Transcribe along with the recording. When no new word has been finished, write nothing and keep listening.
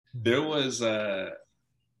There was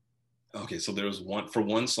okay, so there was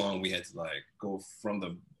one song we had to like go from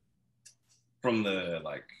the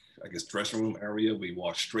like I guess dressing room area. We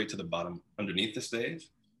walked straight to the bottom underneath the stage,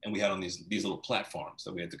 and we had on these little platforms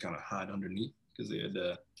that we had to kind of hide underneath because they had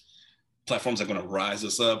platforms that were going to rise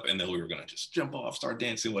us up, and then we were going to just jump off, start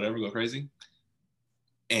dancing, whatever, go crazy.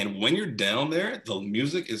 And when you're down there, the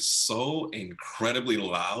music is so incredibly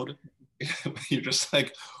loud. You're just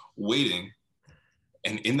like waiting.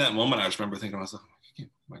 And in that moment, I just remember thinking to myself,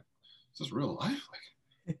 like, is this real life?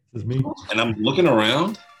 This is me. And I'm looking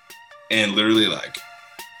around and literally like,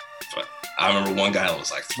 I remember one guy was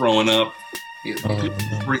like throwing up. He was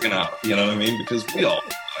freaking out, you know what I mean? Because we all,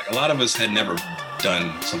 like a lot of us had never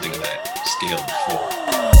done something of that scale before.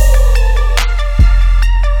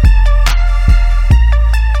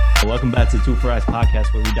 Welcome back to Two for Eyes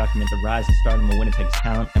podcast, where we document the rise and stardom of Winnipeg's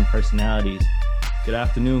talent and personalities. Good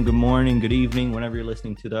afternoon, good morning, good evening, whenever you're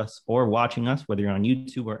listening to us or watching us, whether you're on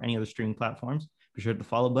YouTube or any other streaming platforms. Be sure to hit the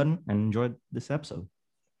follow button and enjoy this episode.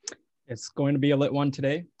 It's going to be a lit one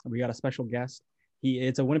today. We got a special guest. He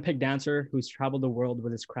is a Winnipeg dancer who's traveled the world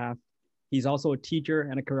with his craft. He's also a teacher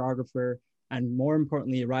and a choreographer, and more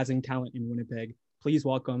importantly, a rising talent in Winnipeg. Please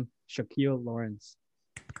welcome Shaquille Lawrence.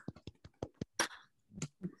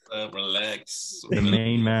 Relax. The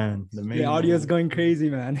main man. The audio is going crazy,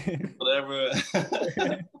 man. Whatever.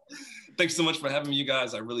 Thanks so much for having me, you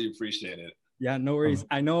guys. I really appreciate it. Yeah, no worries.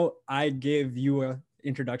 I know I gave you an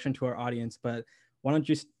introduction to our audience, but why don't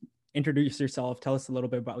you introduce yourself? Tell us a little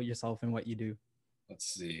bit about yourself and what you do.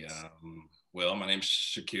 Let's see. Well, my name's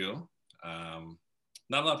Shaquille.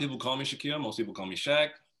 Not a lot of people call me Shaquille. Most people call me Shaq.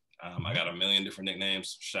 I got a million different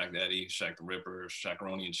nicknames: Shaq Daddy, Shaq the Ripper,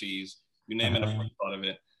 Shaqaroni and Cheese. You name it, I've thought of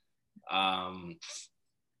it. I'm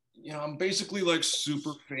basically like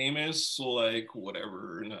super famous, so like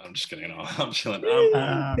whatever. No, I'm just kidding. No, I'm chilling.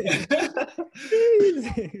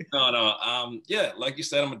 Yeah, like you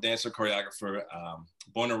said, I'm a dancer, choreographer.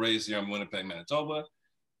 Born and raised here in Winnipeg, Manitoba.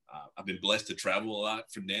 I've been blessed to travel a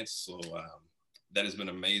lot for dance, so that has been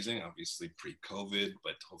amazing. Obviously pre-COVID,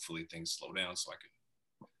 but hopefully things slow down so I can,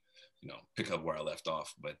 pick up where I left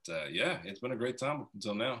off. But yeah, it's been a great time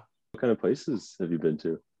until now. What kind of places have you been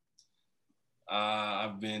to?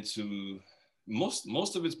 I've been to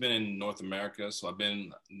most of it's been in North America. So I've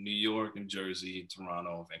been New York, New Jersey,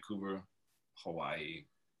 Toronto, Vancouver, Hawaii,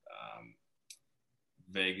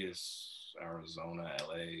 Vegas, Arizona,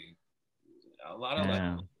 LA. A lot of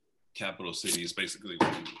like capital cities, basically.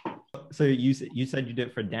 So you said you did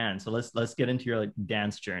it for dance. So let's get into your like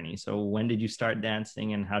dance journey. So when did you start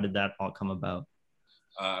dancing, and how did that all come about?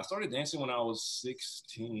 I started dancing when I was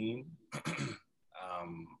 16.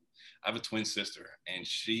 I have a twin sister, and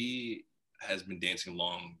she has been dancing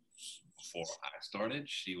long before I started.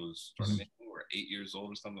 She was started dancing when we were 8 years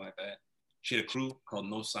old or something like that. She had a crew called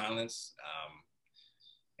No Silence,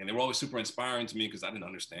 and they were always super inspiring to me because I didn't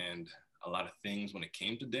understand a lot of things when it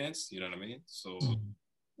came to dance. You know what I mean? So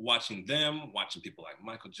watching them, watching people like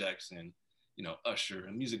Michael Jackson, Usher,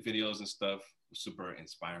 and music videos and stuff was super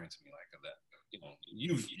inspiring to me. Like that.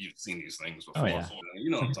 You've seen these things before. Oh, yeah. So, you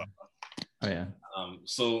know what I'm talking about. Oh yeah.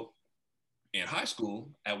 So in high school,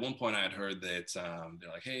 at one point I had heard that they're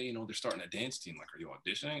like, hey, they're starting a dance team. Like, are you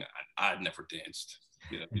auditioning? I'd never danced.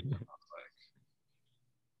 I was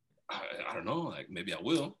like, I don't know, like maybe I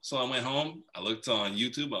will. So I went home, I looked on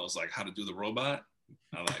YouTube, I was like, how to do the robot.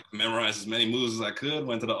 I like memorized as many moves as I could,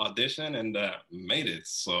 went to the audition and made it.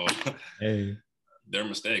 So hey. Their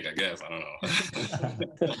mistake, I guess. I don't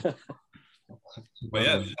know. But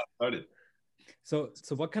yeah, I started. So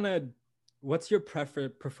what's your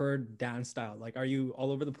preferred dance style? Like, are you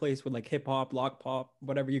all over the place with like hip hop, lock pop,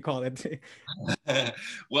 whatever you call it?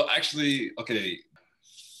 Well, actually, okay,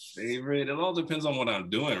 favorite, it all depends on what I'm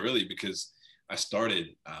doing, really, because I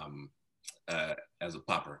started as a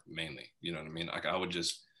popper mainly. You know what I mean? Like I would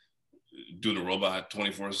just do the robot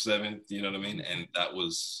 24/7. You know what I mean? And that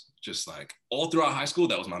was just like all throughout high school.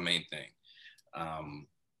 That was my main thing.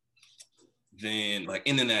 Then like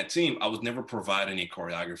in that team, I was never provided any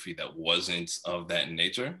choreography that wasn't of that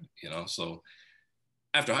nature, So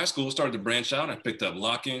after high school, I started to branch out. I picked up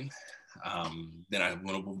locking. Then I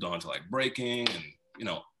moved on to like breaking, and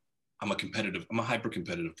I'm a hyper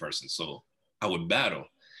competitive person. So I would battle.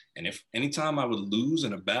 And if anytime I would lose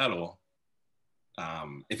in a battle,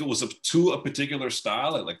 if it was to a particular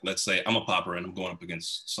style, like let's say I'm a popper and I'm going up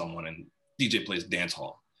against someone and DJ plays dance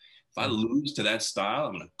hall. If I lose to that style,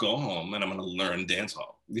 I'm going to go home and I'm going to learn dance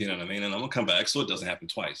hall. You know what I mean? And I'm going to come back so it doesn't happen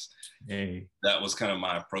twice. Hey. That was kind of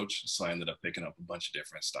my approach. So I ended up picking up a bunch of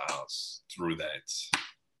different styles through that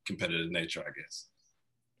competitive nature, I guess.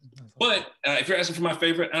 But if you're asking for my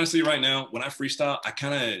favorite, honestly, right now, when I freestyle, I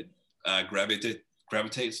kind of gravitate,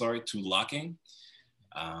 to locking.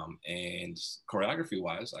 And choreography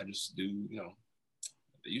wise, I just do,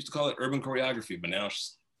 they used to call it urban choreography, but now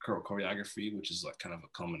it's choreography, which is like kind of a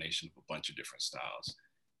culmination of a bunch of different styles.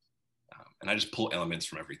 And I just pull elements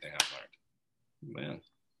from everything I've learned. Man.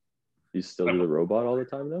 You still do the robot all the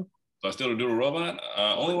time though? So I still do a robot?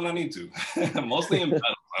 Only when I need to. Mostly in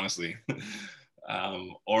battle, honestly.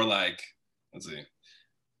 Or like, let's see,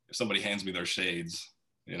 if somebody hands me their shades,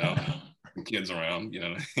 kids around,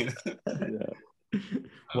 Yeah.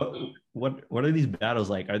 What are these battles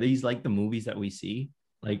like? Are these like the movies that we see,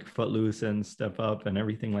 like Footloose and Step Up and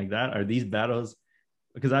everything like that? Are these battles?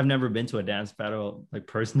 Because I've never been to a dance battle like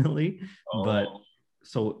personally, but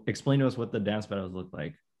so explain to us what the dance battles look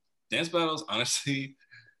like. Dance battles, honestly,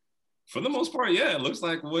 for the most part, yeah, it looks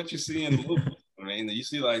like what you see in the movie. I mean, you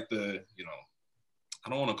see like I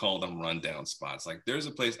don't want to call them rundown spots. Like there's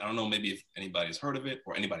a place, I don't know, maybe if anybody's heard of it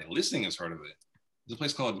or anybody listening has heard of it. There's a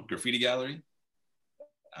place called Graffiti Gallery.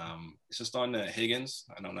 It's just on Higgins.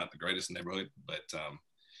 I know not the greatest neighborhood, but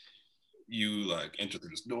you like enter through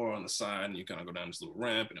this door on the side and you kind of go down this little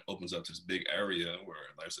ramp and it opens up to this big area where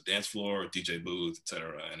there's a dance floor, a DJ booth,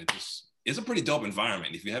 etc. And it's a pretty dope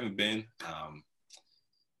environment. If you haven't been,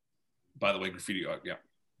 by the way, Graffiti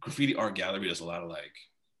Art Gallery does a lot of like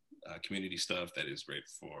community stuff that is great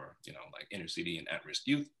for, like inner city and at-risk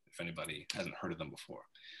youth, if anybody hasn't heard of them before.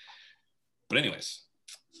 But anyways,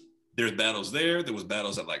 there's battles there. There was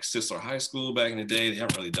battles at like Sisler High School back in the day. They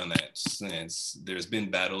haven't really done that since. There's been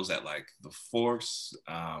battles at like the Forks,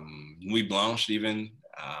 Nuit Blanche even.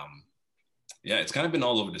 Yeah, it's kind of been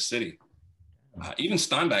all over the city. Even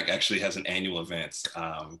Steinbach actually has an annual event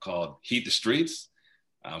called Heat the Streets.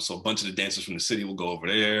 So a bunch of the dancers from the city will go over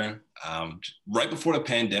there. Right before the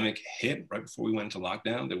pandemic hit, right before we went into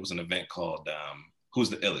lockdown, there was an event called Who's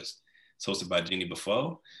the Illest? It's hosted by Jeannie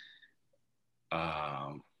Buffo.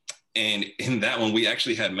 And in that one, we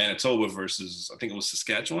actually had Manitoba versus, I think it was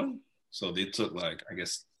Saskatchewan. So they took like, I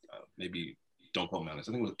guess, maybe, don't quote me on this,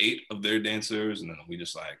 I think it was 8 of their dancers. And then we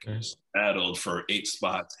just like battled for 8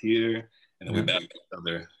 spots here. And then we battled each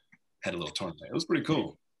other, had a little tournament. It was pretty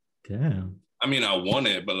cool. Damn. I mean, I won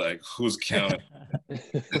it, but like, who's counting?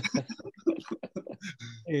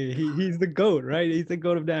 Hey, he's the GOAT, right? He's the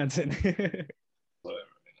GOAT of dancing. Whatever,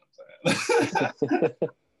 you know what I'm saying?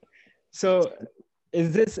 So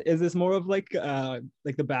is this more of like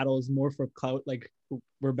the battles more for clout, like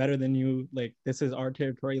we're better than you, like this is our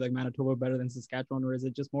territory, like Manitoba better than Saskatchewan, or is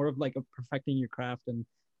it just more of like a perfecting your craft and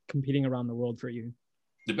competing around the world for you?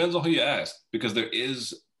 Depends on who you ask, because there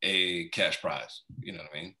is a cash prize, you know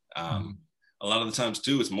what I mean? A lot of the times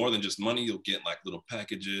too, it's more than just money. You'll get like little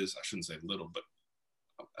packages. I shouldn't say little, but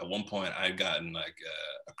at one point I had gotten like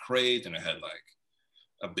a crate and it had like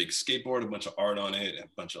a big skateboard, a bunch of art on it, and a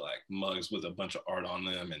bunch of like mugs with a bunch of art on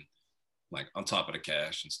them, and like on top of the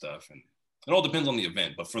cash and stuff. And it all depends on the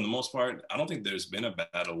event, but for the most part, I don't think there's been a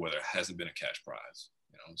battle where there hasn't been a cash prize.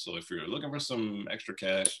 So if you're looking for some extra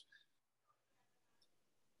cash,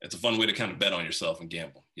 it's a fun way to kind of bet on yourself and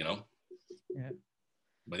gamble, Yeah.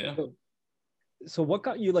 But yeah. So what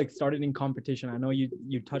got you like started in competition? I know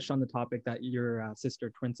you touched on the topic that your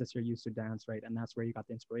twin sister used to dance, right? And that's where you got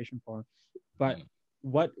the inspiration for. But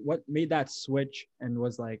what made that switch and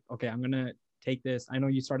was like, okay, I'm gonna take this. I know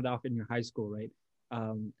you started off in your high school, right?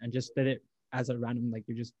 And just did it as a random, like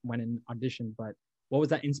you just went and auditioned. But what was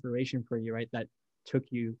that inspiration for you, right? That took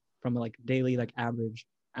you from like daily, like average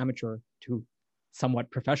amateur to somewhat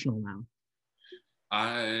professional now?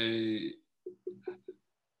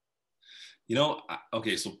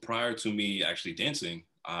 Okay, so prior to me actually dancing,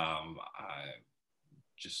 I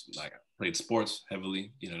just like played sports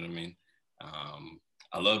heavily, you know what I mean?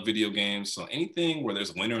 I love video games, so anything where there's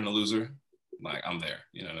a winner and a loser, like I'm there,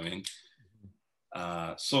 you know what I mean?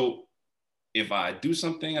 So if I do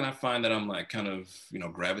something and I find that I'm like kind of,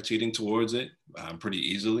 gravitating towards it pretty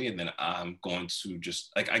easily, and then I'm going to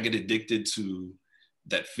just like, I get addicted to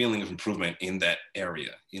that feeling of improvement in that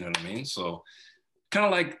area, you know what I mean? So kind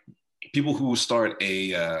of like people who start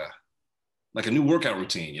a new workout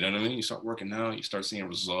routine, you know what I mean? You start working out, you start seeing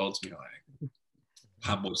results, you're like,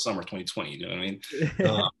 Hot Boy Summer 2020, you know what I mean?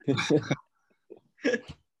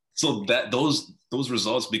 So that those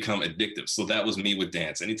results become addictive. So that was me with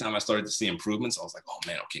dance. Anytime I started to see improvements, I was like, oh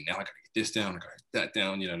man, okay, now I gotta get this down, I gotta get that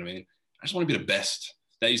down, you know what I mean? I just wanna be the best.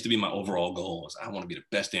 That used to be my overall goal, was I wanna be the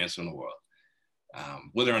best dancer in the world.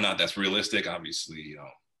 Whether or not that's realistic, obviously,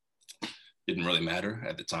 didn't really matter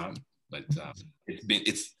at the time, but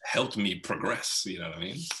it's helped me progress, you know what I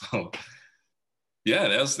mean? So yeah,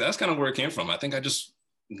 that's kind of where it came from. I think I just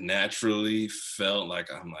naturally felt like,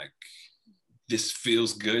 I'm like, this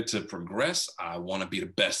feels good to progress. I want to be the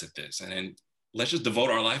best at this. And then let's just devote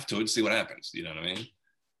our life to it, see what happens. You know what I mean?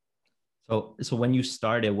 So when you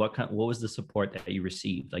started, what was the support that you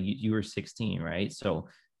received? Like you were 16, right? So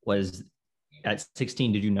was at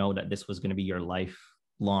 16, did you know that this was going to be your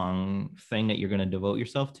lifelong thing that you're going to devote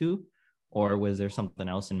yourself to? Or was there something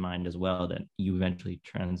else in mind as well that you eventually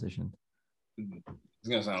transitioned? It's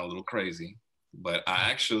going to sound a little crazy, but I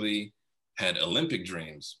actually had Olympic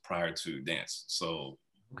dreams prior to dance. So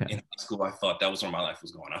in high school, I thought that was where my life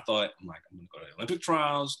was going. I'm like, I'm going to go to the Olympic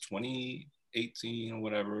trials, 2018 or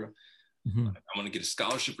whatever. Mm-hmm. I'm going to get a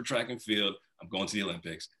scholarship for track and field. I'm going to the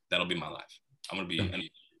Olympics. That'll be my life. I'm going to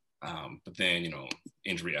be, but then,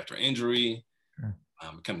 injury after injury,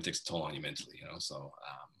 it kind of takes a toll on you mentally, So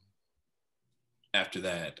after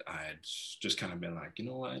that, I had just kind of been like, you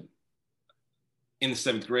know what? In the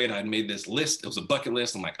 7th grade, I had made this list. It was a bucket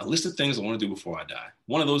list. I'm like, a list of things I want to do before I die.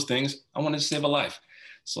 One of those things, I wanted to save a life.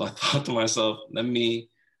 So I thought to myself, let me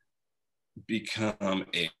become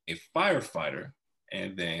a firefighter,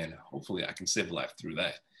 and then hopefully I can save a life through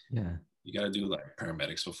that. Yeah. You got to do like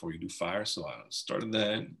paramedics before you do fire. So I started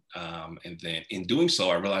that. And then in doing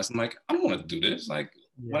so, I realized, I'm like, I don't want to do this. Like,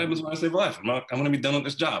 what happens when I save a life? I'm going to be done with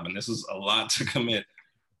this job. And this is a lot to commit.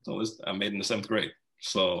 So I made it in the 7th grade.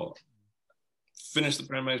 So finished the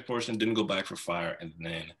paramedics portion, didn't go back for fire. And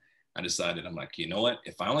then I decided, I'm like, you know what?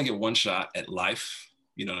 If I only get one shot at life,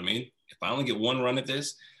 you know what I mean? If I only get one run at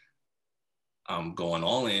this, I'm going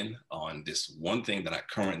all in on this one thing that I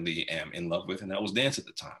currently am in love with. And that was dance at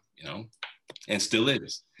the time, and still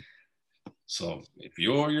is. So if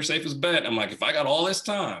you're your safest bet, I'm like, if I got all this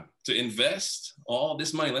time to invest all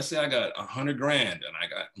this money, let's say I got $100,000 and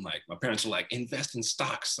I'm like, my parents were like, invest in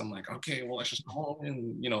stocks. I'm like, okay, well, let's just go home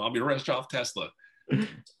and, I'll be rich off Tesla.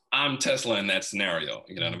 I'm Tesla in that scenario,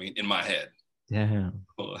 you know what I mean? In my head. Yeah.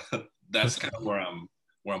 So that's kind of where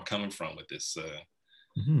I'm coming from with this,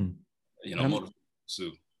 motivation.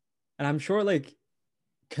 And I'm sure like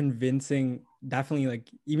convincing definitely like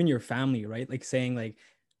even your family, right? Like saying like,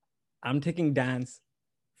 I'm taking dance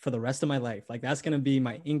for the rest of my life. Like that's going to be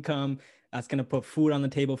my income. That's going to put food on the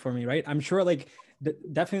table for me. Right. I'm sure like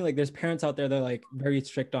definitely like there's parents out there that are like very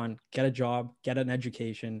strict on get a job, get an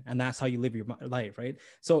education. And that's how you live your life. Right.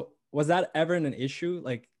 So was that ever an issue?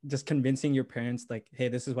 Like just convincing your parents like, hey,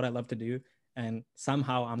 this is what I love to do. And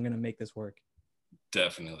somehow I'm going to make this work.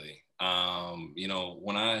 Definitely.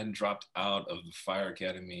 When I dropped out of the fire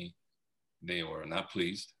academy, they were not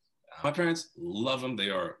pleased. My parents love them. They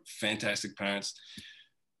are fantastic parents,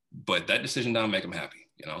 but that decision doesn't make them happy.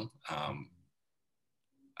 I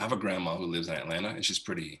have a grandma who lives in Atlanta, and she's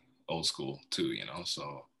pretty old school too,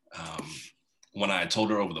 So when I told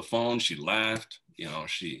her over the phone, she laughed.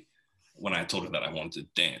 When I told her that I wanted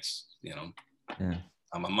to dance,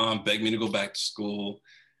 my mom begged me to go back to school.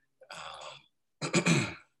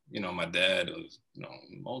 My dad was,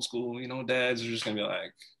 old school. Dads are just gonna be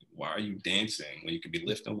like, why are you dancing when you could be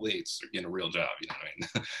lifting weights or getting a real job? You know what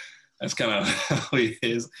I mean? That's kind of how he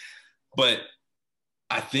is. But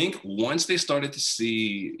I think once they started to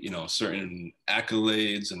see, certain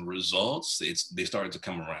accolades and results, they started to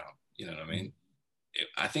come around. You know what I mean?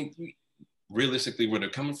 I think realistically, where they're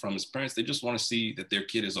coming from as parents, they just want to see that their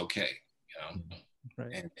kid is okay.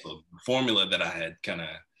 Right. And so the formula that I had kind of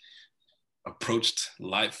approached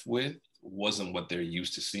life with wasn't what they're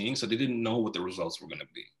used to seeing. So they didn't know what the results were going to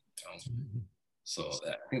be. So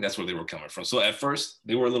I think that's where they were coming from. So at first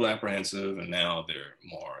they were a little apprehensive, and now they're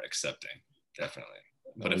more accepting, definitely.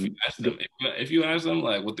 But if you ask them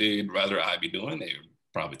like what they'd rather I be doing, they would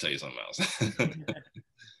probably tell you something else.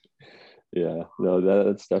 Yeah, no,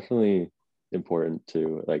 that's definitely important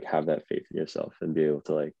to like have that faith in yourself and be able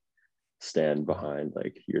to like stand behind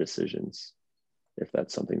like your decisions if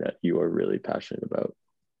that's something that you are really passionate about.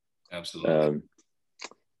 Absolutely.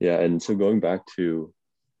 Yeah, and so going back to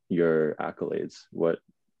your accolades, what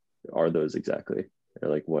are those exactly? Or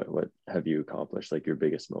like what have you accomplished, like your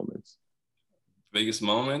biggest moments? Biggest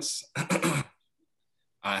moments? I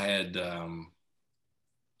had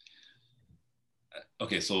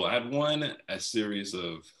so I had won a series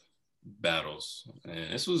of battles,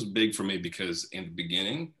 and this was big for me because in the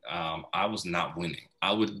beginning I was not winning.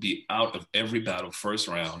 I would be out of every battle first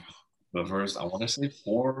round, the first, I want to say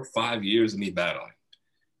 4 or 5 years of me battling.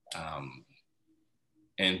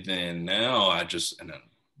 And then now and then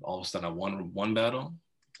all of a sudden I won one battle,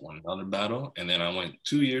 won another battle, and then I went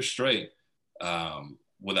 2 years straight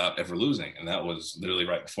without ever losing. And that was literally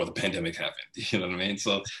right before the pandemic happened. You know what I mean?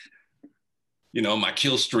 So you know, my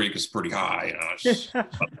kill streak is pretty high. You know, just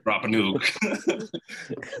about to drop a nuke.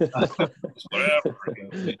 Whatever.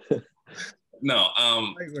 No,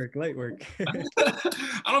 Light work.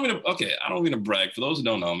 I don't mean to brag. For those who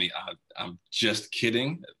don't know me, I'm just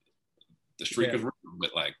kidding. The streak is real,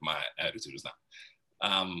 but like my attitude is not.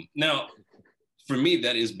 Now, for me,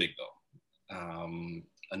 that is big though.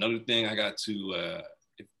 Another thing I got to. Are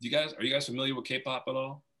you guys familiar with K-pop at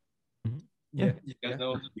all? Yeah. You guys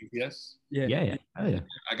know BTS? Yeah. Oh, yeah.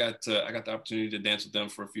 I got the opportunity to dance with them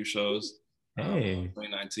for a few shows. Hey.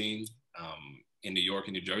 2019 in New York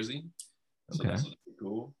and New Jersey. So Okay. that's pretty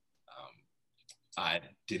cool. I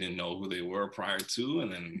didn't know who they were prior to,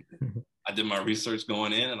 and then I did my research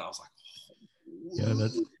going in, and I was like, yeah,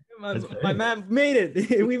 that's my man made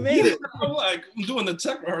it. We made it. I'm doing the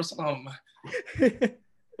tech rehearsal. I'm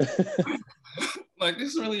like,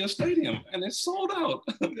 this is really a stadium, and it's sold out.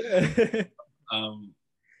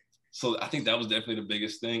 So I think that was definitely the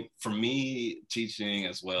biggest thing for me. Teaching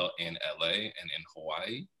as well in LA and in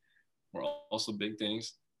Hawaii were also big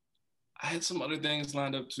things. I had some other things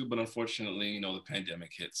lined up too, but unfortunately, you know, the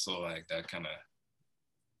pandemic hit. So like that kind of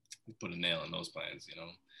put a nail in those plans, you know.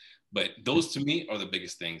 But those to me are the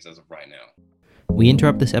biggest things as of right now. We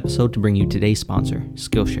interrupt this episode to bring you today's sponsor,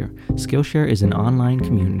 Skillshare. Skillshare is an online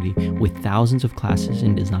community with thousands of classes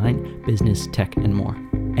in design, business, tech, and more.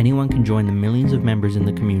 Anyone can join the millions of members in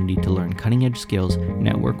the community to learn cutting-edge skills,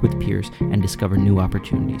 network with peers, and discover new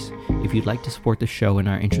opportunities. If you'd like to support the show and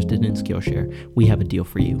are interested in Skillshare, we have a deal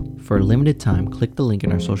for you. For a limited time, click the link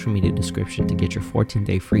in our social media description to get your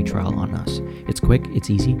 14-day free trial on us. It's quick, it's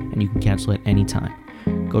easy, and you can cancel at any time.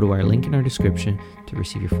 Go to our link in our description to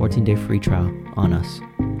receive your 14-day free trial on us.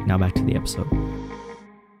 Now back to the episode.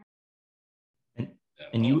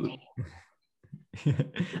 And you,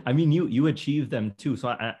 I mean, you achieved them too. So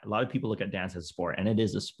a lot of people look at dance as a sport, and it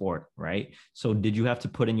is a sport, right? So did you have to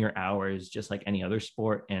put in your hours just like any other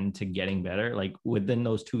sport into getting better? Like within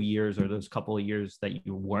those 2 years or those couple of years that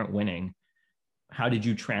you weren't winning, how did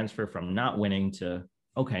you transfer from not winning to,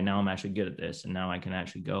 okay, now I'm actually good at this and now I can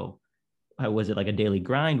actually go? Was it like a daily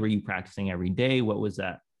grind? Were you practicing every day? What was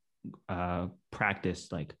that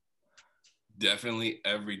practice like? Definitely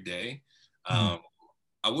every day.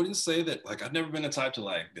 I wouldn't say that, like, I've never been the type to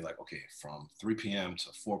like be like, okay, from 3 p.m. to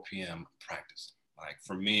 4 p.m. practice. Like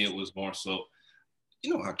for me, it was more so,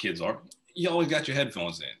 you know how kids are. You always got your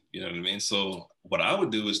headphones in, you know what I mean? So what I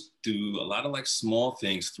would do is do a lot of like small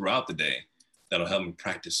things throughout the day that'll help me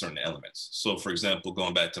practice certain elements. So for example,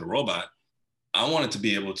 going back to the robot, I wanted to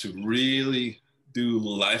be able to really do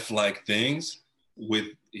lifelike things with,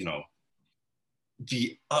 you know,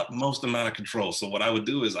 the utmost amount of control. So what I would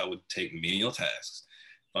do is I would take menial tasks.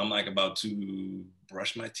 If I'm like about to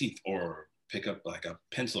brush my teeth or pick up like a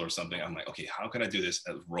pencil or something, I'm like, okay, how can I do this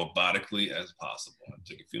as robotically as possible? I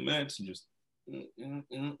took a few minutes and just, you know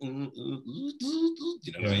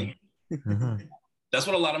what I mean? That's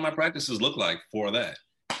what a lot of my practices look like for that.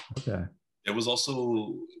 Okay. There was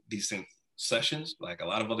also decent sessions, like a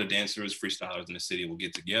lot of other dancers, freestylers in the city will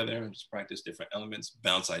get together and just practice different elements,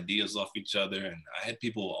 bounce ideas off each other. And I had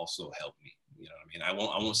people also help me, you know what I mean?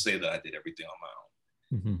 I won't say that I did everything on my own.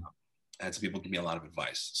 I had some people give me a lot of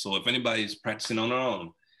advice. So if anybody's practicing on their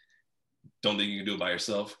own, don't think you can do it by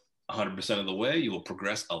yourself 100% of the way. You will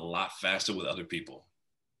progress a lot faster with other people.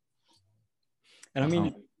 And I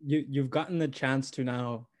mean, you've gotten the chance to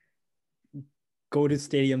now go to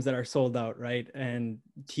stadiums that are sold out, right? And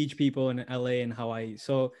teach people in LA and Hawaii.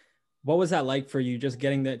 So what was that like for you, just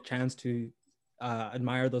getting that chance to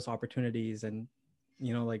admire those opportunities and,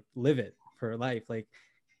 you know, like live it for life? Like,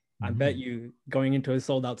 I bet you going into a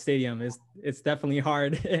sold out stadium it's definitely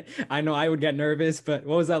hard. I know I would get nervous, but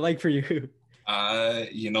what was that like for you?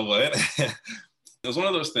 You know what? It was one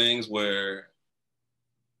of those things where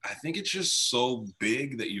I think it's just so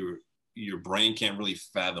big that your brain can't really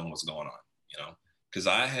fathom what's going on, you know? Because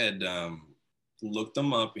I had looked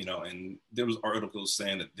them up, you know, and there was articles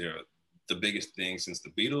saying that they're the biggest thing since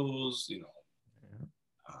the Beatles, you know,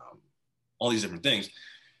 all these different things.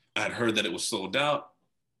 I'd heard that it was sold out.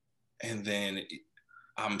 And then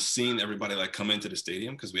I'm seeing everybody like come into the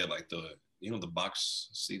stadium because we had like the, you know, the box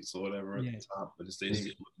seats or whatever at the top of the stadium.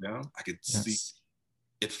 You look down, I could see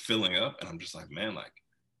it filling up. And I'm just like, man, like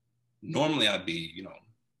normally I'd be, you know,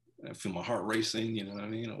 I feel my heart racing, you know what I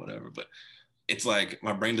mean, or whatever. But it's like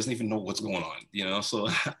my brain doesn't even know what's going on, you know? So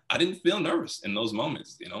I didn't feel nervous in those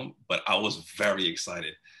moments, you know, but I was very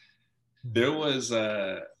excited. There was,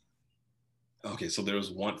 okay, so there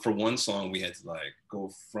was one song we had to like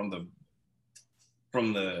go from the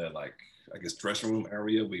like, I guess, dressing room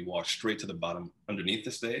area. We walked straight to the bottom underneath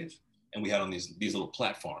the stage. and we had on these little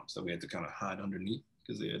platforms that we had to kind of hide underneath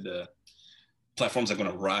because they had platforms that were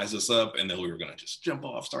going to rise us up, and then we were going to just jump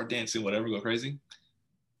off, start dancing, whatever, go crazy.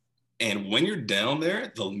 And when you're down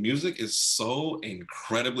there, the music is so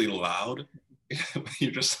incredibly loud.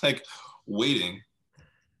 You're just like waiting.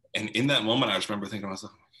 And in that moment, I just remember thinking to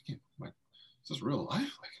myself, like, is this real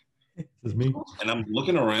life? Like, this is me. And I'm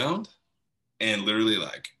looking around, and literally,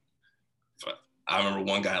 like, I remember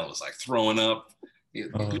one guy was like throwing up,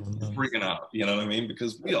 freaking out. You know what I mean?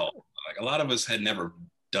 Because we all, like, a lot of us had never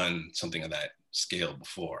done something of that scale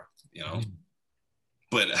before, you know.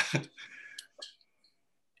 But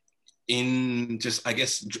in just, I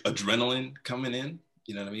guess, adrenaline coming in,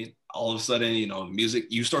 you know what I mean? All of a sudden, you know, music,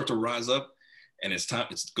 you start to rise up, and it's time,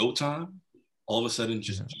 it's go time. All of a sudden,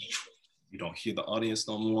 just you don't hear the audience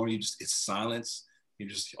no more. It's silence.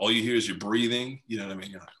 All you hear is your breathing. You know what I mean?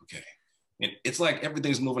 You're like, okay. And it's like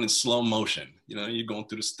everything's moving in slow motion. You know, you're going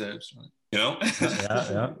through the steps, right? You know?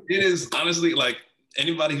 Yeah. It is honestly, like,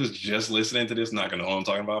 anybody who's just listening to this not gonna know what I'm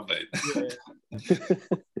talking about, but it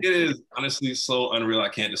is honestly so unreal. I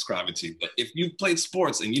can't describe it to you. But if you've played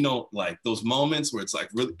sports and you know, like, those moments where it's like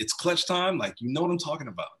really, it's clutch time, like, you know what I'm talking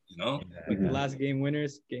about, you know? Like last game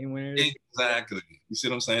winners. Exactly. You see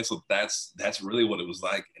what I'm saying? So that's really what it was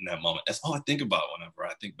like in that moment. That's all I think about whenever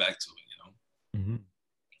I think back to it, you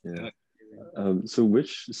know? Yeah. So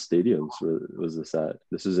which stadiums was this at?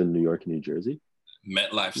 This is in New York and New Jersey?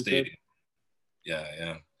 MetLife Stadium.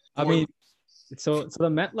 Yeah. I mean, so the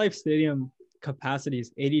MetLife Stadium capacity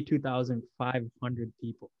is 82,500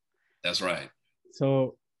 people. That's right.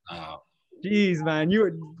 So, geez, man,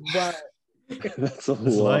 that's a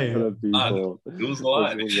lot of people. It was a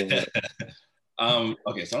lot.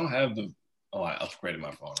 Okay, so I don't have I upgraded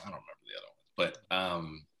my phone. I don't remember the other ones, but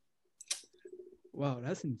wow,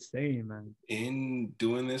 that's insane, man. In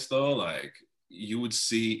doing this though, like, you would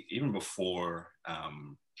see even before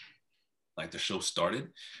like the show started,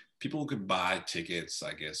 people could buy tickets,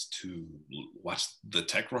 I guess, to watch the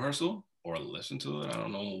tech rehearsal or listen to it. I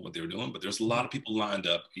don't know what they were doing, but there's a lot of people lined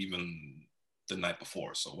up even the night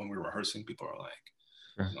before. So when we were rehearsing, people are like,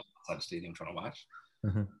 you know, outside the stadium trying to watch.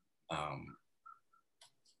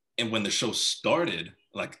 And when the show started,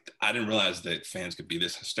 like, I didn't realize that fans could be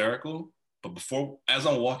this hysterical. But as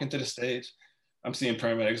I'm walking to the stage, I'm seeing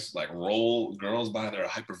paramedics like roll girls by that are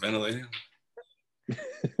hyperventilating.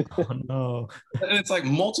 Oh no. And it's like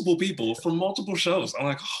multiple people from multiple shows. I'm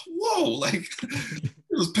like, whoa, like, it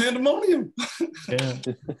was pandemonium. Yeah.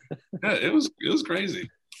 Yeah, it was crazy.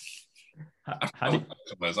 I'm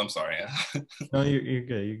sorry. No, you're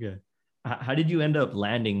good. You're good. How did you end up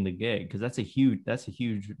landing the gig? Because that's a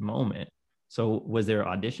huge moment. So was there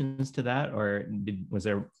auditions to that, or was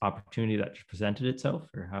there opportunity that presented itself,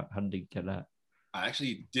 or how did you get that? I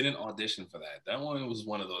actually didn't audition for that. That one was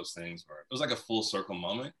one of those things where it was like a full circle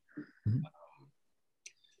moment.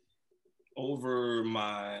 Over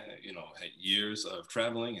my, years of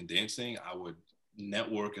traveling and dancing, I would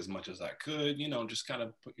network as much as I could, just kind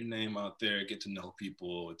of put your name out there, get to know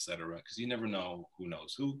people, etc. Because you never know who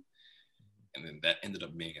knows who. And then that ended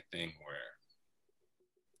up being a thing where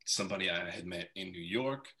somebody I had met in New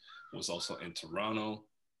York was also in Toronto.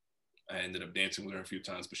 I ended up dancing with her a few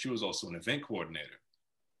times, but she was also an event coordinator.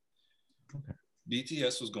 Okay.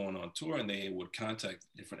 BTS was going on tour, and they would contact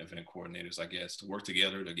different event coordinators, I guess, to work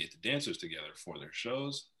together to get the dancers together for their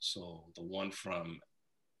shows. So the one from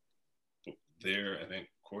their event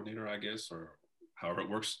coordinator, I guess, or however it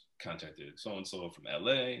works, contacted so-and-so from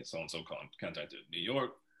LA, so-and-so contacted New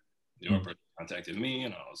York. New York person contacted me,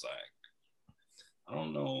 and I was like, I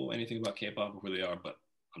don't know anything about K-pop or who they are, but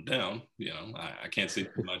I'm down. I can't say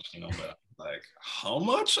too much, but like, how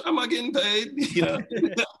much am I getting paid? I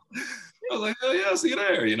was like, oh yeah, I'll see you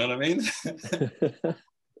there. You know what I mean?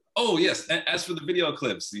 Oh yes. And as for the video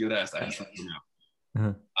clips, you had asked, I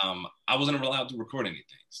wasn't allowed to record anything.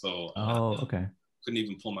 So okay. Couldn't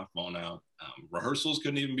even pull my phone out. Rehearsals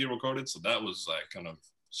couldn't even be recorded. So that was like kind of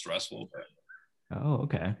stressful. Oh,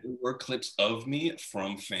 okay. There were clips of me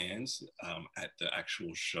from fans at the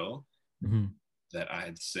actual show that I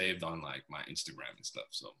had saved on like my Instagram and stuff.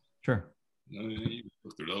 So sure. You can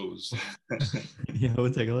look through those. Yeah,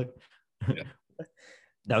 we'll take a look. Yeah.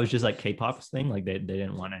 That was just like K-pop's thing. Like they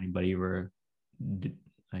didn't want anybody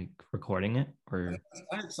like recording it, or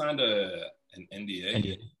I had signed an NDA.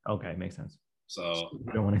 NDA. Okay, makes sense. So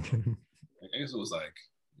you don't want to. I guess it was like,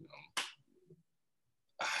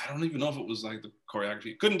 I don't even know if it was like the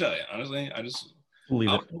choreography. Couldn't tell you, honestly. I just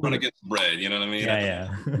leave it. Trying to get some bread. You know what I mean?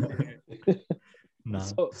 Yeah. No.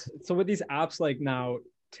 So with these apps like now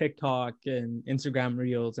TikTok and Instagram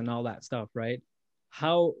Reels and all that stuff, right?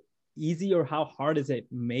 How easy or how hard is it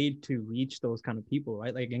made to reach those kind of people,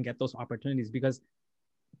 right? Like, and get those opportunities? Because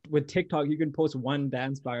with TikTok, you can post one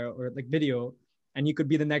dance bio or like video, and you could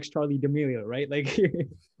be the next Charlie D'Amelio, right? Like,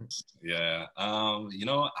 Yeah. You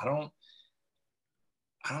know, I don't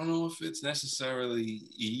know if it's necessarily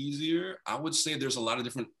easier. I would say there's a lot of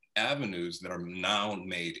different avenues that are now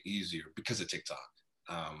made easier because of TikTok.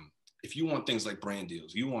 If you want things like brand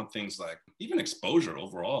deals, you want things like even exposure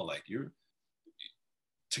overall, like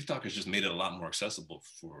TikTok has just made it a lot more accessible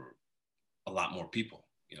for a lot more people,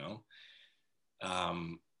 you know?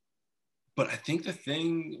 But I think the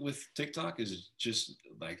thing with TikTok is just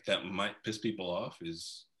like that might piss people off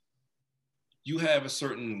is you have a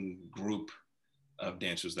certain group of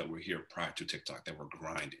dancers that were here prior to TikTok that were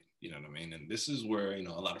grinding, you know what I mean? And this is where, you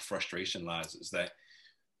know, a lot of frustration lies, is that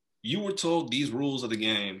you were told these rules of the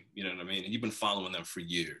game, you know what I mean? And you've been following them for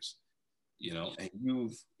years, you know, and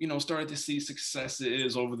you've, you know, started to see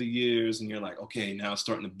successes over the years, and you're like, okay, now it's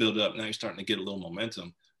starting to build up. Now you're starting to get a little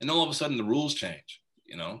momentum. And all of a sudden the rules change,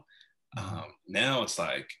 you know? Now it's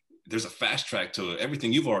like, there's a fast track to it.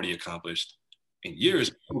 Everything you've already accomplished in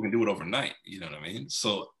years, people can do it overnight, you know what I mean?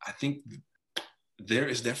 So I think there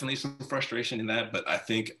is definitely some frustration in that, but I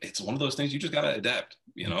think it's one of those things you just gotta adapt,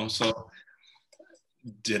 you know? So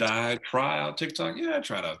did I try out TikTok? Yeah, I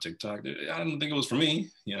tried out TikTok. I didn't think it was for me,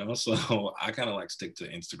 you know? So I kind of like stick to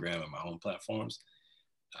Instagram and my own platforms.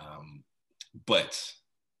 But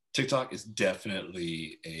TikTok is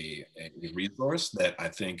definitely a resource that I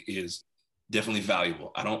think is definitely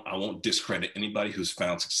valuable. I won't discredit anybody who's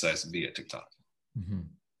found success via TikTok. Mm-hmm.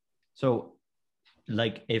 So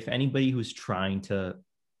like if anybody who's trying to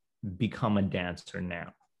become a dancer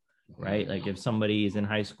now, right? Like if somebody is in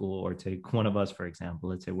high school, or take one of us, for example,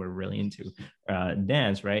 let's say we're really into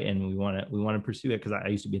dance, right? And we want to pursue it, because I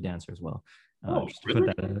used to be a dancer as well.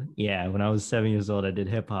 Really? Yeah, when I was 7 years old, I did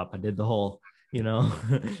hip hop. I did the whole, you know.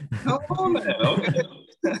 Oh, man. Okay.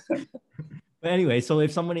 But anyway, so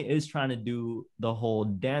if somebody is trying to do the whole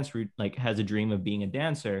dance route, like has a dream of being a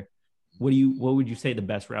dancer, what would you say the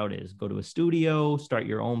best route is? Go to a studio, start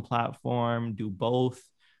your own platform, do both?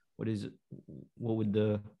 What would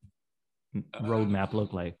the roadmap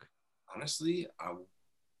look like? Honestly, I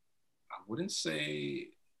wouldn't say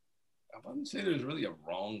there's really a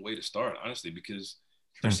wrong way to start, honestly, because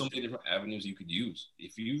there's so many different avenues you could use.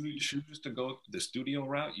 If you choose to go the studio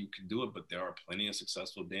route, you can do it, but there are plenty of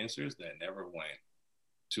successful dancers that never went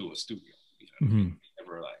to a studio. You know, Mm-hmm.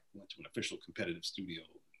 never like went to an official competitive studio.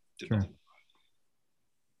 Sure.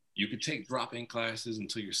 You could take drop-in classes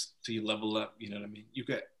until you level up. You know what I mean? You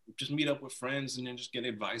could just meet up with friends and then just get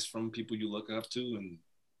advice from people you look up to and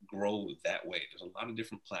grow that way. There's a lot of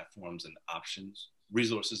different platforms and options,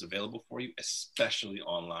 resources available for you, especially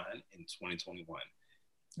online in 2021.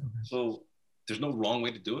 Okay. So there's no wrong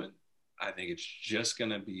way to do it. I think it's just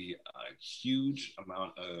going to be a huge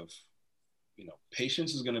amount of, you know,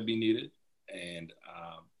 patience is going to be needed, and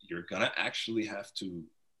you're going to actually have to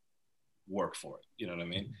work for it. You know what I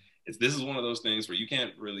mean? This is one of those things where you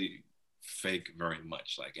can't really fake very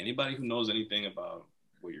much. Like anybody who knows anything about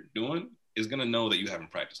what you're doing is going to know that you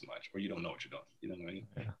haven't practiced much, or you don't know what you're doing. You know what I mean?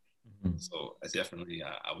 Yeah. Mm-hmm. So I definitely,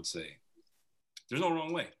 I would say there's no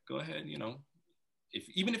wrong way. Go ahead. You know,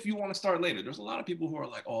 even if you want to start later, there's a lot of people who are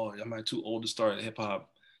like, oh, am I too old to start hip hop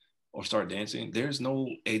or start dancing? There's no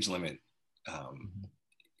age limit.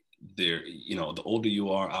 There, you know, the older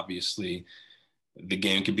you are, obviously, the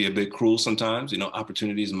game can be a bit cruel sometimes. You know,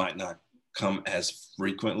 opportunities might not come as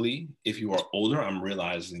frequently if you are older. I'm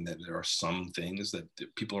realizing that there are some things that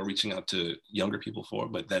people are reaching out to younger people for,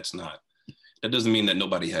 but that doesn't mean that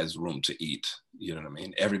nobody has room to eat. You know what I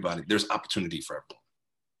mean? There's opportunity for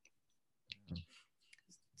everyone.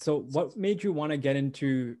 So what made you want to get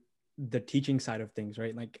into the teaching side of things,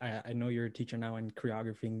 right? Like I know you're a teacher now in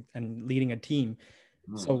choreographing and leading a team.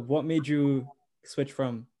 So what made you switch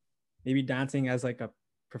from maybe dancing as like a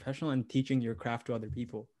professional and teaching your craft to other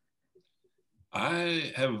people?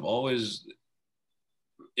 I have always,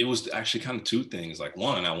 it was actually kind of two things. Like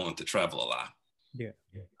one, I wanted to travel a lot. Yeah.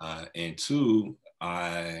 And two,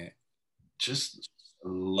 I just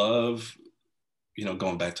love, you know,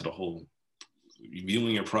 going back to the whole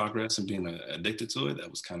viewing your progress and being addicted to it. That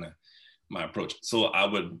was kind of my approach. So I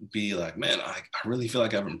would be like, man, I really feel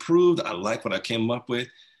like I've improved. I like what I came up with.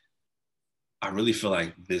 I really feel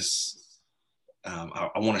like this, I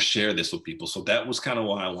want to share this with people. So that was kind of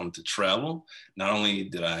why I wanted to travel. Not only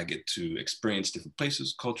did I get to experience different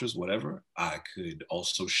places, cultures, whatever, I could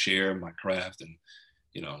also share my craft and,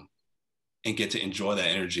 you know, and get to enjoy that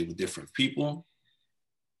energy with different people.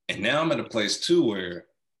 And now I'm at a place too where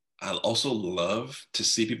I also love to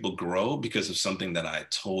see people grow because of something that I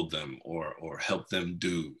told them or helped them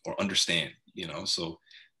do or understand, you know? So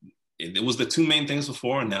it was the two main things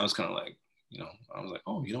before, and now it's kind of like, you know, I was like,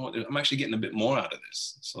 oh, you know what? I'm actually getting a bit more out of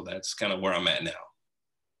this. So that's kind of where I'm at now.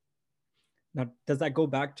 Now, does that go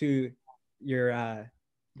back to your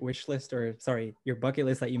wish list, or sorry, your bucket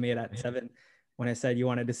list that you made at 7 when I said you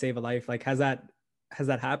wanted to save a life? Like, has that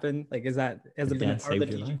happened? Like, has it been a part of the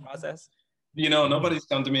teaching process? You know, nobody's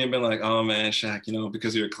come to me and been like, oh man, Shaq, you know,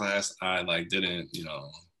 because of your class, I like didn't, you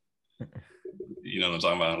know what I'm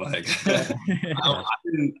talking about? Like,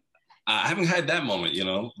 I haven't had that moment, you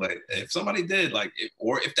know, like if somebody did, like,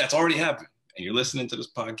 or if that's already happened and you're listening to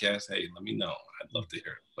this podcast, hey, let me know. I'd love to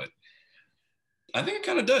hear it. But I think it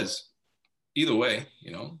kind of does either way,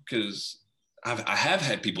 you know, because I have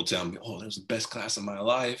had people tell me, oh, that was the best class of my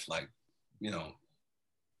life. Like, you know,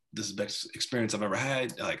 this is the best experience I've ever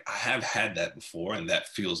had. Like, I have had that before, and that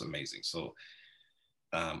feels amazing. So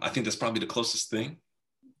I think that's probably the closest thing.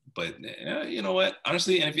 But you know what?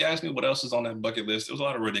 Honestly, and if you ask me what else is on that bucket list, there was a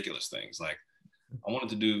lot of ridiculous things. Like, I wanted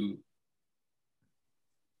to do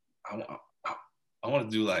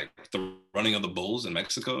like the running of the bulls in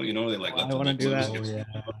Mexico. You know, they like. I want to do that. Oh,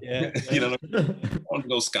 yeah. You know, I want to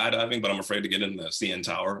go skydiving, but I'm afraid to get in the CN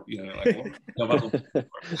Tower. You know, like.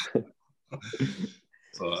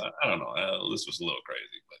 So I don't know. This was a little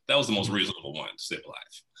crazy, but that was the most reasonable one to save a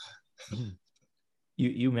life.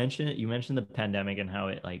 You mentioned the pandemic and how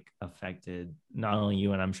it like affected not only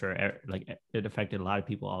you, and I'm sure like it affected a lot of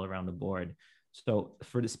people all around the board. So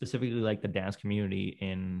for specifically like the dance community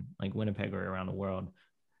in like Winnipeg or around the world,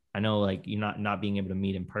 I know like you not being able to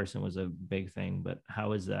meet in person was a big thing, but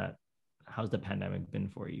how's the pandemic been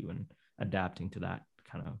for you and adapting to that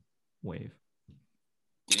kind of wave?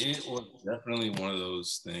 It was definitely one of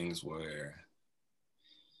those things where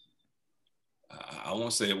I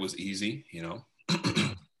won't say it was easy, you know.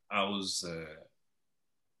 I'm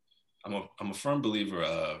a firm believer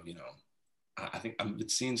of, you know, I think I've been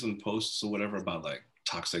seeing some posts or whatever about like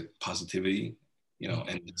toxic positivity, you know,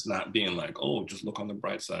 and it's not being like, oh, just look on the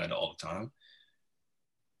bright side all the time.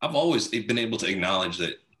 I've always been able to acknowledge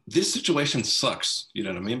that this situation sucks, you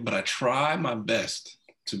know what I mean? But I try my best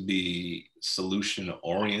to be solution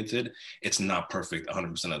oriented. It's not perfect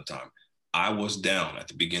 100% of the time. I was down at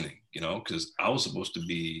the beginning, you know, because I was supposed to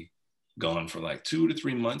be gone for like 2 to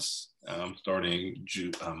 3 months, starting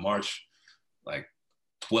March like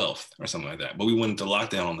 12th or something like that. But we went into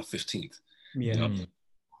lockdown on the 15th. Yeah. You know?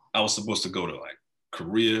 I was supposed to go to like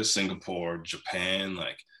Korea, Singapore, Japan.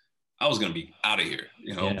 Like, I was going to be out of here,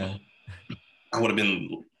 you know. Yeah. I would have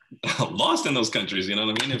been lost in those countries, you know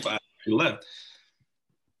what I mean, if I left.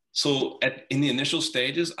 So in the initial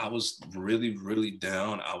stages, I was really, really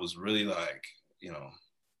down. I was really like, you know,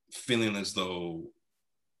 feeling as though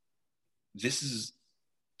this is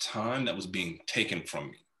time that was being taken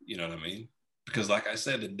from me. You know what I mean? Because like I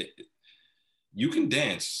said, you can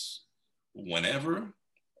dance whenever,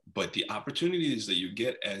 but the opportunities that you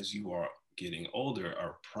get as you are getting older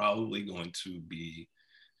are probably going to be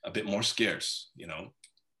a bit more scarce, you know,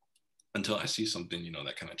 until I see something, you know,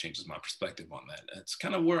 that kind of changes my perspective on that. It's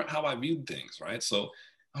kind of how I viewed things, right? So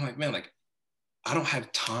I'm like, man, like, I don't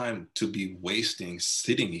have time to be wasting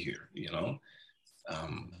sitting here, you know?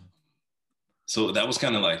 So that was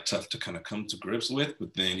kind of like tough to kind of come to grips with,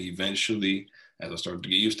 but then eventually, as I started to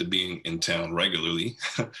get used to being in town regularly,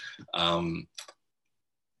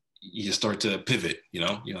 you start to pivot, you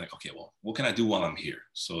know? You're like, okay, well, what can I do while I'm here?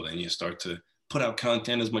 So then you start to put out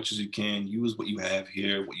content as much as you can, use what you have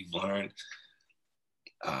here, what you've learned.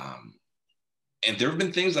 And there have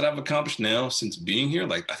been things that I've accomplished now since being here.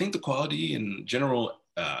 Like, I think the quality and general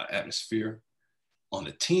atmosphere on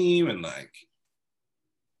the team and like,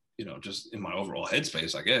 you know, just in my overall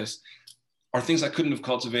headspace, I guess, are things I couldn't have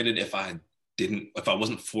cultivated if I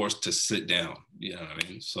wasn't forced to sit down, you know what I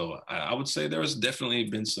mean? So I would say there's definitely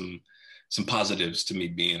been some positives to me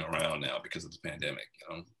being around now because of the pandemic,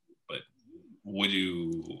 you know? But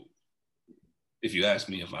if you ask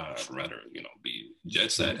me if I'd rather, you know, be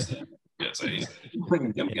jet set, get me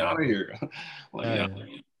out of here. Like,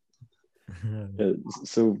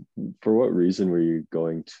 so for what reason were you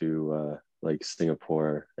going to like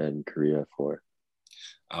Singapore and Korea for?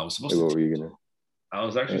 I was supposed like, to. What were you gonna? I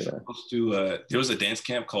was actually supposed to. There was a dance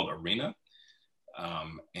camp called Arena,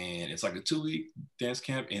 and it's like a 2-week dance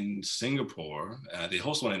camp in Singapore. They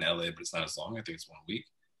host one in LA, but it's not as long. I think it's 1 week.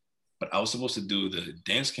 But I was supposed to do the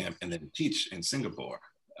dance camp and then teach in Singapore.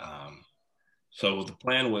 So the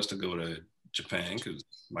plan was to go to Japan because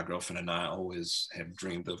my girlfriend and I always have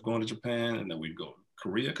dreamed of going to Japan, and then we'd go to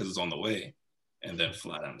Korea because it's on the way, and then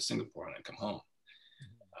fly down to Singapore and then come home.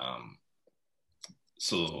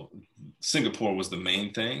 So Singapore was the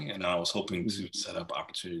main thing, and I was hoping to set up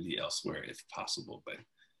opportunity elsewhere if possible, but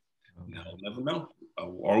I'll never know.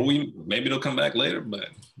 Or maybe they'll come back later, but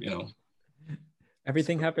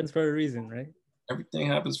Everything happens for a reason, right? Everything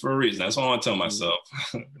happens for a reason. That's all I tell myself,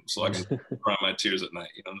 so I can cry my tears at night.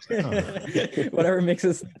 You know what I'm saying? Whatever makes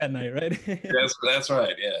us sleep at night, right? That's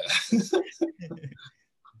right. Yeah.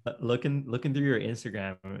 Looking through your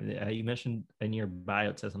Instagram, you mentioned in your bio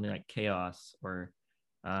it says something like chaos, or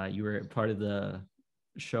you were part of the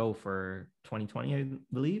show for 2020, I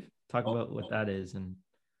believe. Talk about what that is and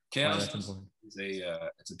chaos why that's important.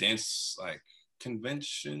 It's a dance like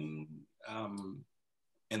convention,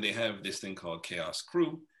 and they have this thing called Chaos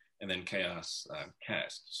Crew and then Chaos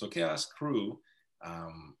Cast. So Chaos Crew,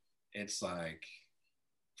 it's like,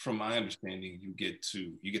 from my understanding, you get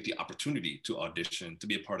the opportunity to audition to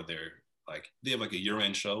be a part of their, like, they have like a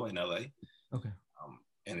year-end show in LA. Okay.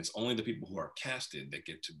 And it's only the people who are casted that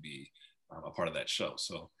get to be a part of that show.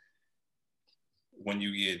 So when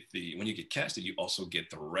you get casted, you also get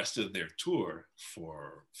the rest of their tour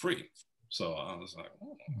for free. So I was like,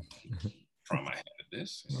 try my hand at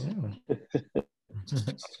this.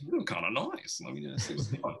 It's kind of nice. Let me just see what's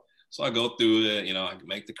fun. So I go through it, I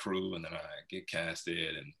make the crew, and then I get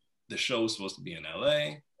casted, and the show was supposed to be in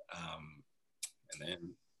LA. And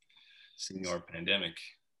then senior pandemic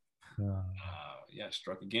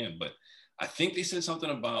struck again. But I think they said something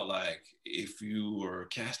about, like, if you were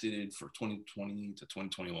casted for 2020 to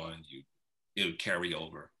 2021, it would carry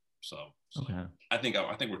over. So okay. I think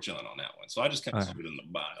we're chilling on that one. So I just kind of put it in the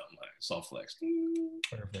bio, like soft flex.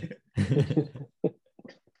 Perfect.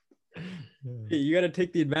 You got to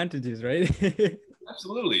take the advantages, right?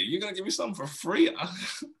 Absolutely. You're gonna give me something for free?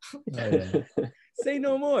 Say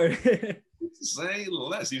no more. Say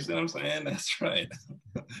less. You see what I'm saying? That's right.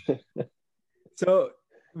 So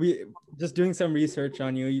we just doing some research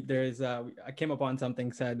on you. There's I came upon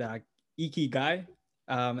something said Ikigai,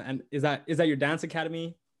 and is that your dance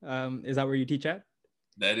academy? Is that where you teach at?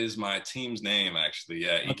 That is my team's name, actually.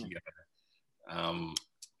 Yeah, okay. Ikigai.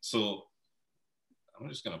 So I'm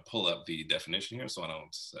just gonna pull up the definition here so I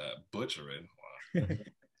don't butcher it.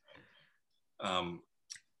 I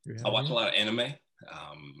watch a lot of anime.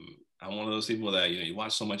 I'm one of those people that you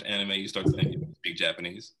watch so much anime, you start to think you speak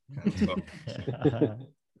Japanese. So,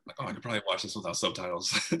 like, I could probably watch this without subtitles.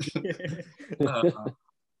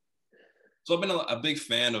 So I've been a big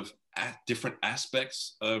fan of different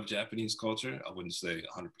aspects of Japanese culture. I wouldn't say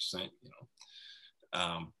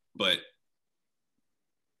 100%, but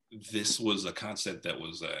this was a concept that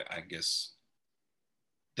was, I guess,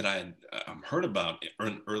 that I had heard about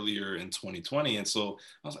earlier in 2020. And so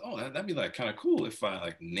I was like, oh, that'd be like kind of cool if I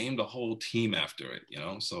like named a whole team after it,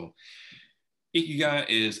 So Ikigai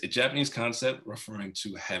is a Japanese concept referring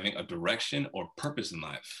to having a direction or purpose in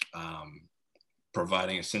life,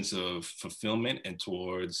 providing a sense of fulfillment and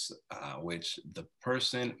towards which the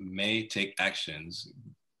person may take actions,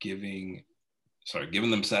 giving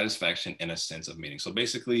them satisfaction and a sense of meaning. So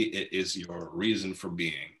basically it is your reason for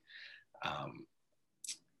being.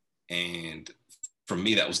 And for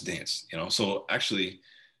me, that was dance, So actually,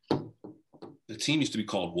 the team used to be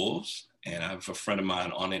called Wolves, and I have a friend of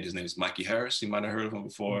mine on it. His name is Mikey Harris. You might have heard of him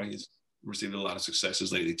before. He's received a lot of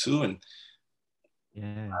successes lately too. And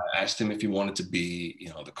I asked him if he wanted to be,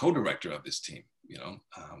 the co-director of this team,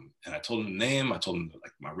 and I told him the name. I told him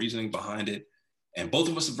like my reasoning behind it. And both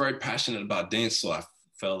of us are very passionate about dance. So I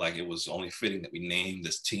felt like it was only fitting that we named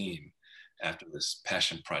this team after this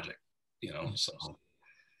passion project, So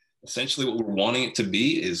essentially what we're wanting it to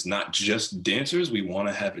be is not just dancers. We want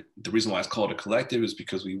to have it. The reason why it's called a collective is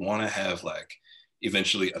because we want to have like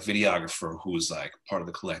eventually a videographer who's like part of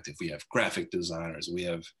the collective. We have graphic designers. We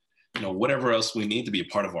have, whatever else we need to be a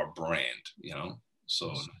part of our brand,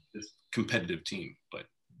 So it's a competitive team, but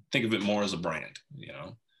think of it more as a brand,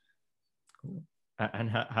 Cool. And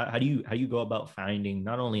how do you go about finding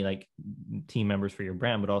not only like team members for your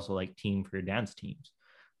brand, but also like team for your dance teams?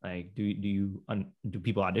 Like, do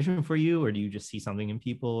people audition for you, or do you just see something in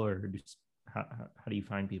people, or how do you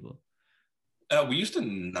find people? We used to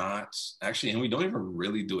not actually, and we don't even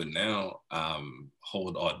really do it now,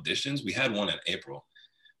 hold auditions. We had one in April,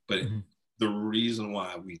 but the reason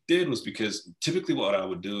why we did was because typically what I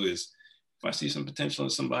would do is if I see some potential in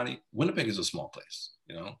somebody, Winnipeg is a small place,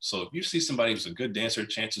 So if you see somebody who's a good dancer,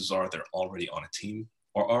 chances are they're already on a team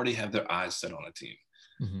or already have their eyes set on a team.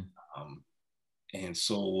 And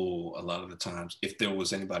so a lot of the times, if there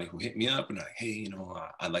was anybody who hit me up and like, hey,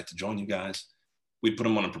 I'd like to join you guys, we'd put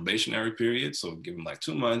them on a probationary period. So give them like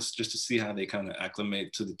 2 months just to see how they kind of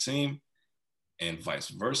acclimate to the team. and vice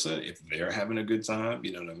versa. If they're having a good time,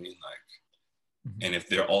 you know what I mean? Like, Mhm. and if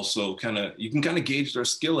they're also you can kind of gauge their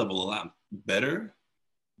skill level a lot better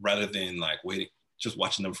rather than like waiting, just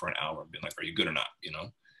watching them for an hour and being like, are you good or not? You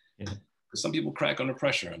know? Yeah. Because some people crack under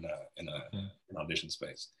pressure in an audition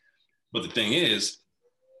space. But the thing is,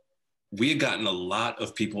 we had gotten a lot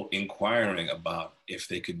of people inquiring about if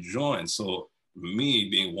they could join. So me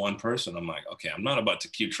being one person, I'm like, okay, I'm not about to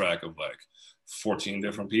keep track of like 14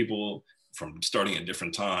 different people from starting at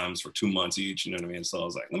different times for 2 months each, you know what I mean? So I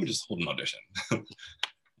was like, let me just hold an audition.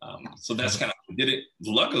 So that's kind of how we did it.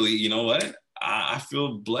 Luckily, you know what? I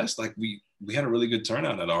feel blessed. Like we had a really good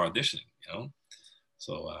turnout at our audition, you know?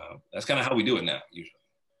 So that's kind of how we do it now, usually.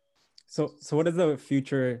 So what does the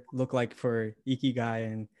future look like for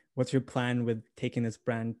Ikigai, and what's your plan with taking this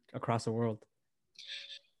brand across the world?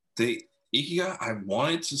 The Ikigai,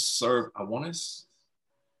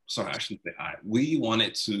 we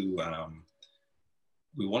wanted to,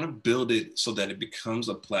 we want to build it so that it becomes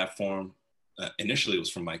a platform. Initially, it was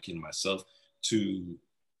from Mikey and myself to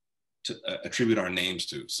attribute our names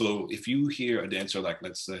to. So if you hear a dancer, like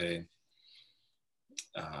let's say,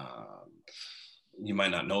 you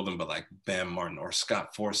might not know them, but like Bam Martin or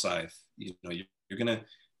Scott Forsyth, you know, you're going to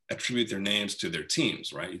attribute their names to their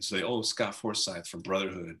teams, right? You'd say, oh, Scott Forsyth from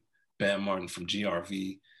Brotherhood, Bam Martin from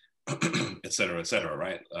GRV, et cetera,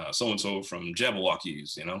 right? So-and-so from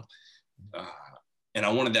Jabberwockies, you know? And I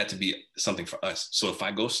wanted that to be something for us. So if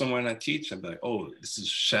I go somewhere and I teach, I'd be like, oh, this is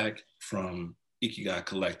Shaq from Ikigai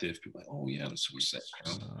Collective. People are like, oh yeah, that's what we said.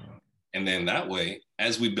 You know? And then that way,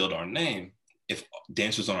 as we build our name, if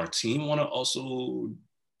dancers on our team want to also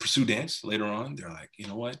pursue dance later on, they're like, you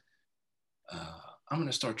know what? I'm going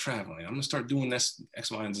to start traveling. I'm going to start doing this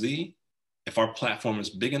X, Y, and Z. If our platform is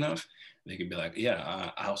big enough, they could be like,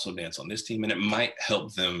 yeah, I also dance on this team. And it might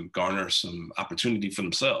help them garner some opportunity for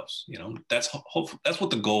themselves. You know, that's what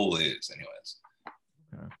the goal is anyways.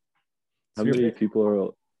 Okay. How many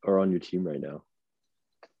people are on your team right now?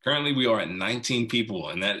 Currently, we are at 19 people,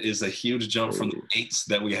 and that is a huge jump from the 8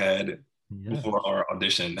 that we had before our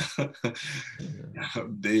audition.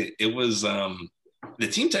 It was the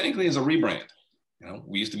team technically is a rebrand. You know,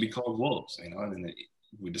 we used to be called Wolves. You know, and then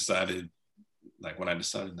we decided, like when I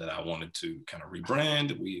decided that I wanted to kind of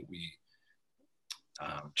rebrand, we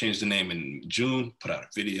changed the name in June, put out a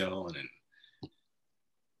video, and then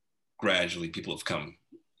gradually people have come.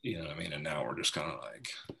 You know what I mean? And now we're just kind of like,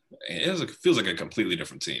 it feels like a completely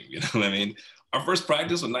different team. You know what I mean? Our first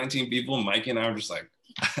practice with 19 people, Mikey and I were just like,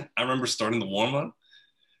 I remember starting the warm up.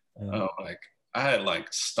 Like I had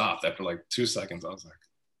like stopped after like 2 seconds. I was like,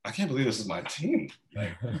 I can't believe this is my team.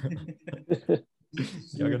 Like,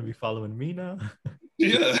 y'all gonna be following me now?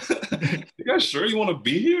 Yeah. You guys sure you want to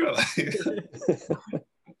be here? Like,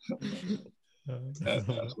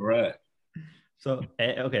 that's right. So,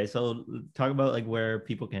 okay. So talk about like where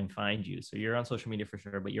people can find you. So you're on social media for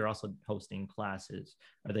sure, but you're also hosting classes.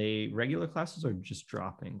 Are they regular classes or just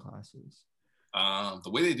drop-in classes? The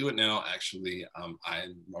way they do it now, actually, I'm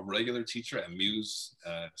a regular teacher at Muse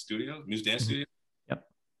Dance Studio. Yep.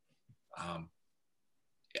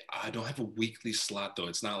 I don't have a weekly slot though.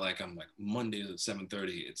 It's not like I'm like Mondays at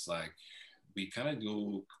 7:30. It's like we kind of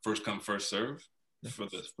do first come, first serve for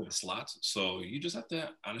the slots. So you just have to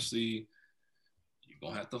honestly, you're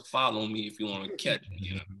gonna have to follow me if you want to catch me.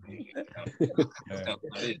 You know? That's kind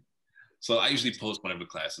of it. So I usually post whenever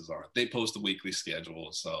classes are. They post the weekly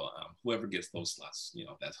schedule. So whoever gets those slots, you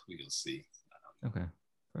know, that's who you'll see. Okay.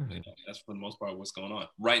 You know, that's for the most part what's going on.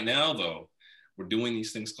 Right now, though, we're doing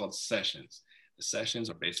these things called sessions. The sessions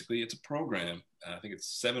are basically, it's a program. I think it's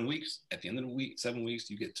 7 weeks. At the end of the week, 7 weeks,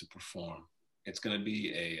 you get to perform. It's going to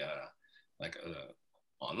be like a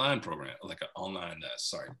online program, like an online,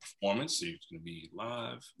 performance. So it's going to be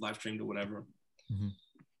live streamed or whatever. Mm-hmm.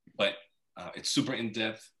 But it's super in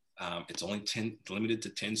depth. It's only limited to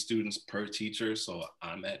 10 students per teacher. So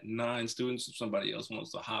I'm at 9 students. If somebody else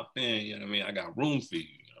wants to hop in, you know what I mean? I got room for you,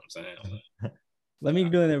 you know what I'm saying? Let me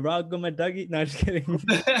do it. Rock go my Dougie. No, just kidding.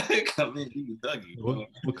 Come in, you Dougie.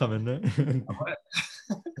 We'll come in there.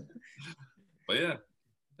 But yeah,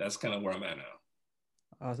 that's kind of where I'm at now.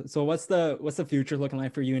 Awesome. So what's the future looking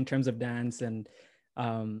like for you in terms of dance, and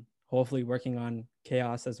hopefully working on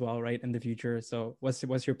Chaos as well, right, in the future? So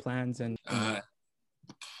what's your plans and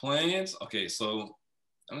plans? Okay, so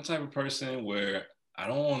I'm the type of person where I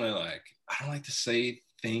don't like to say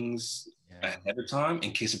things ahead of time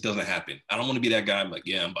in case it doesn't happen. I don't want to be that guy like,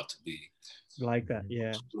 yeah, I'm about to be like that,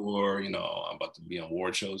 yeah, or you know, I'm about to be on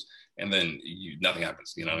award shows, and then nothing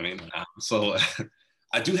happens. You know what I mean? So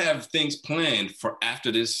I do have things planned for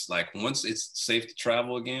after this. Like once it's safe to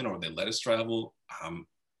travel again, or they let us travel,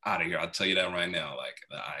 out of here. I'll tell you that right now. Like,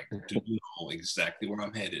 I do know exactly where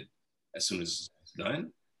I'm headed as soon as it's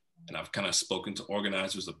done. And I've kind of spoken to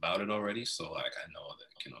organizers about it already. So like, I know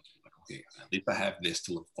that, you know, like, okay, at least I have this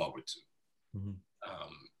to look forward to.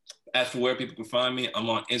 As for where people can find me, I'm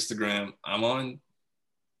on Instagram. I don't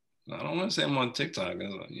want to say I'm on TikTok.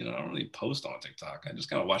 You know, I don't really post on TikTok. I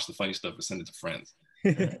just kind of watch the funny stuff and send it to friends.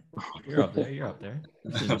 You're up there.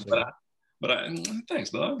 but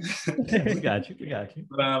thanks, dog. We got you.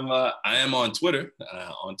 But I am on Twitter.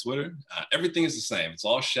 Everything is the same. It's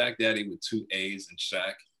all Shaq Daddy with 2 A's and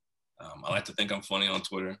Shaq. I like to think I'm funny on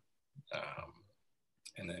Twitter.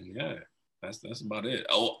 And then, yeah, that's about it.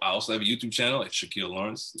 Oh, I also have a YouTube channel at Shaquille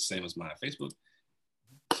Lawrence, the same as my Facebook.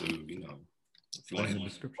 So, you know, if you want to hit the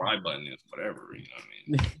subscribe button, whatever, you know what I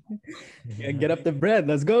mean? Yeah, get up the bread.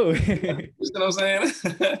 Let's go. You know what I'm saying?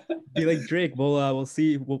 Be like Drake. We'll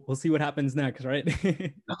see what happens next, right?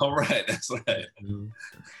 All right, that's right.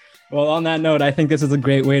 Well, on that note, I think this is a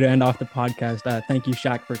great way to end off the podcast. Thank you,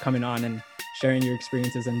 Shaq, for coming on and sharing your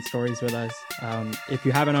experiences and stories with us. If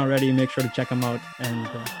you haven't already, make sure to check them out. And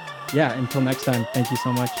yeah, until next time, thank you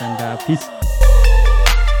so much and peace.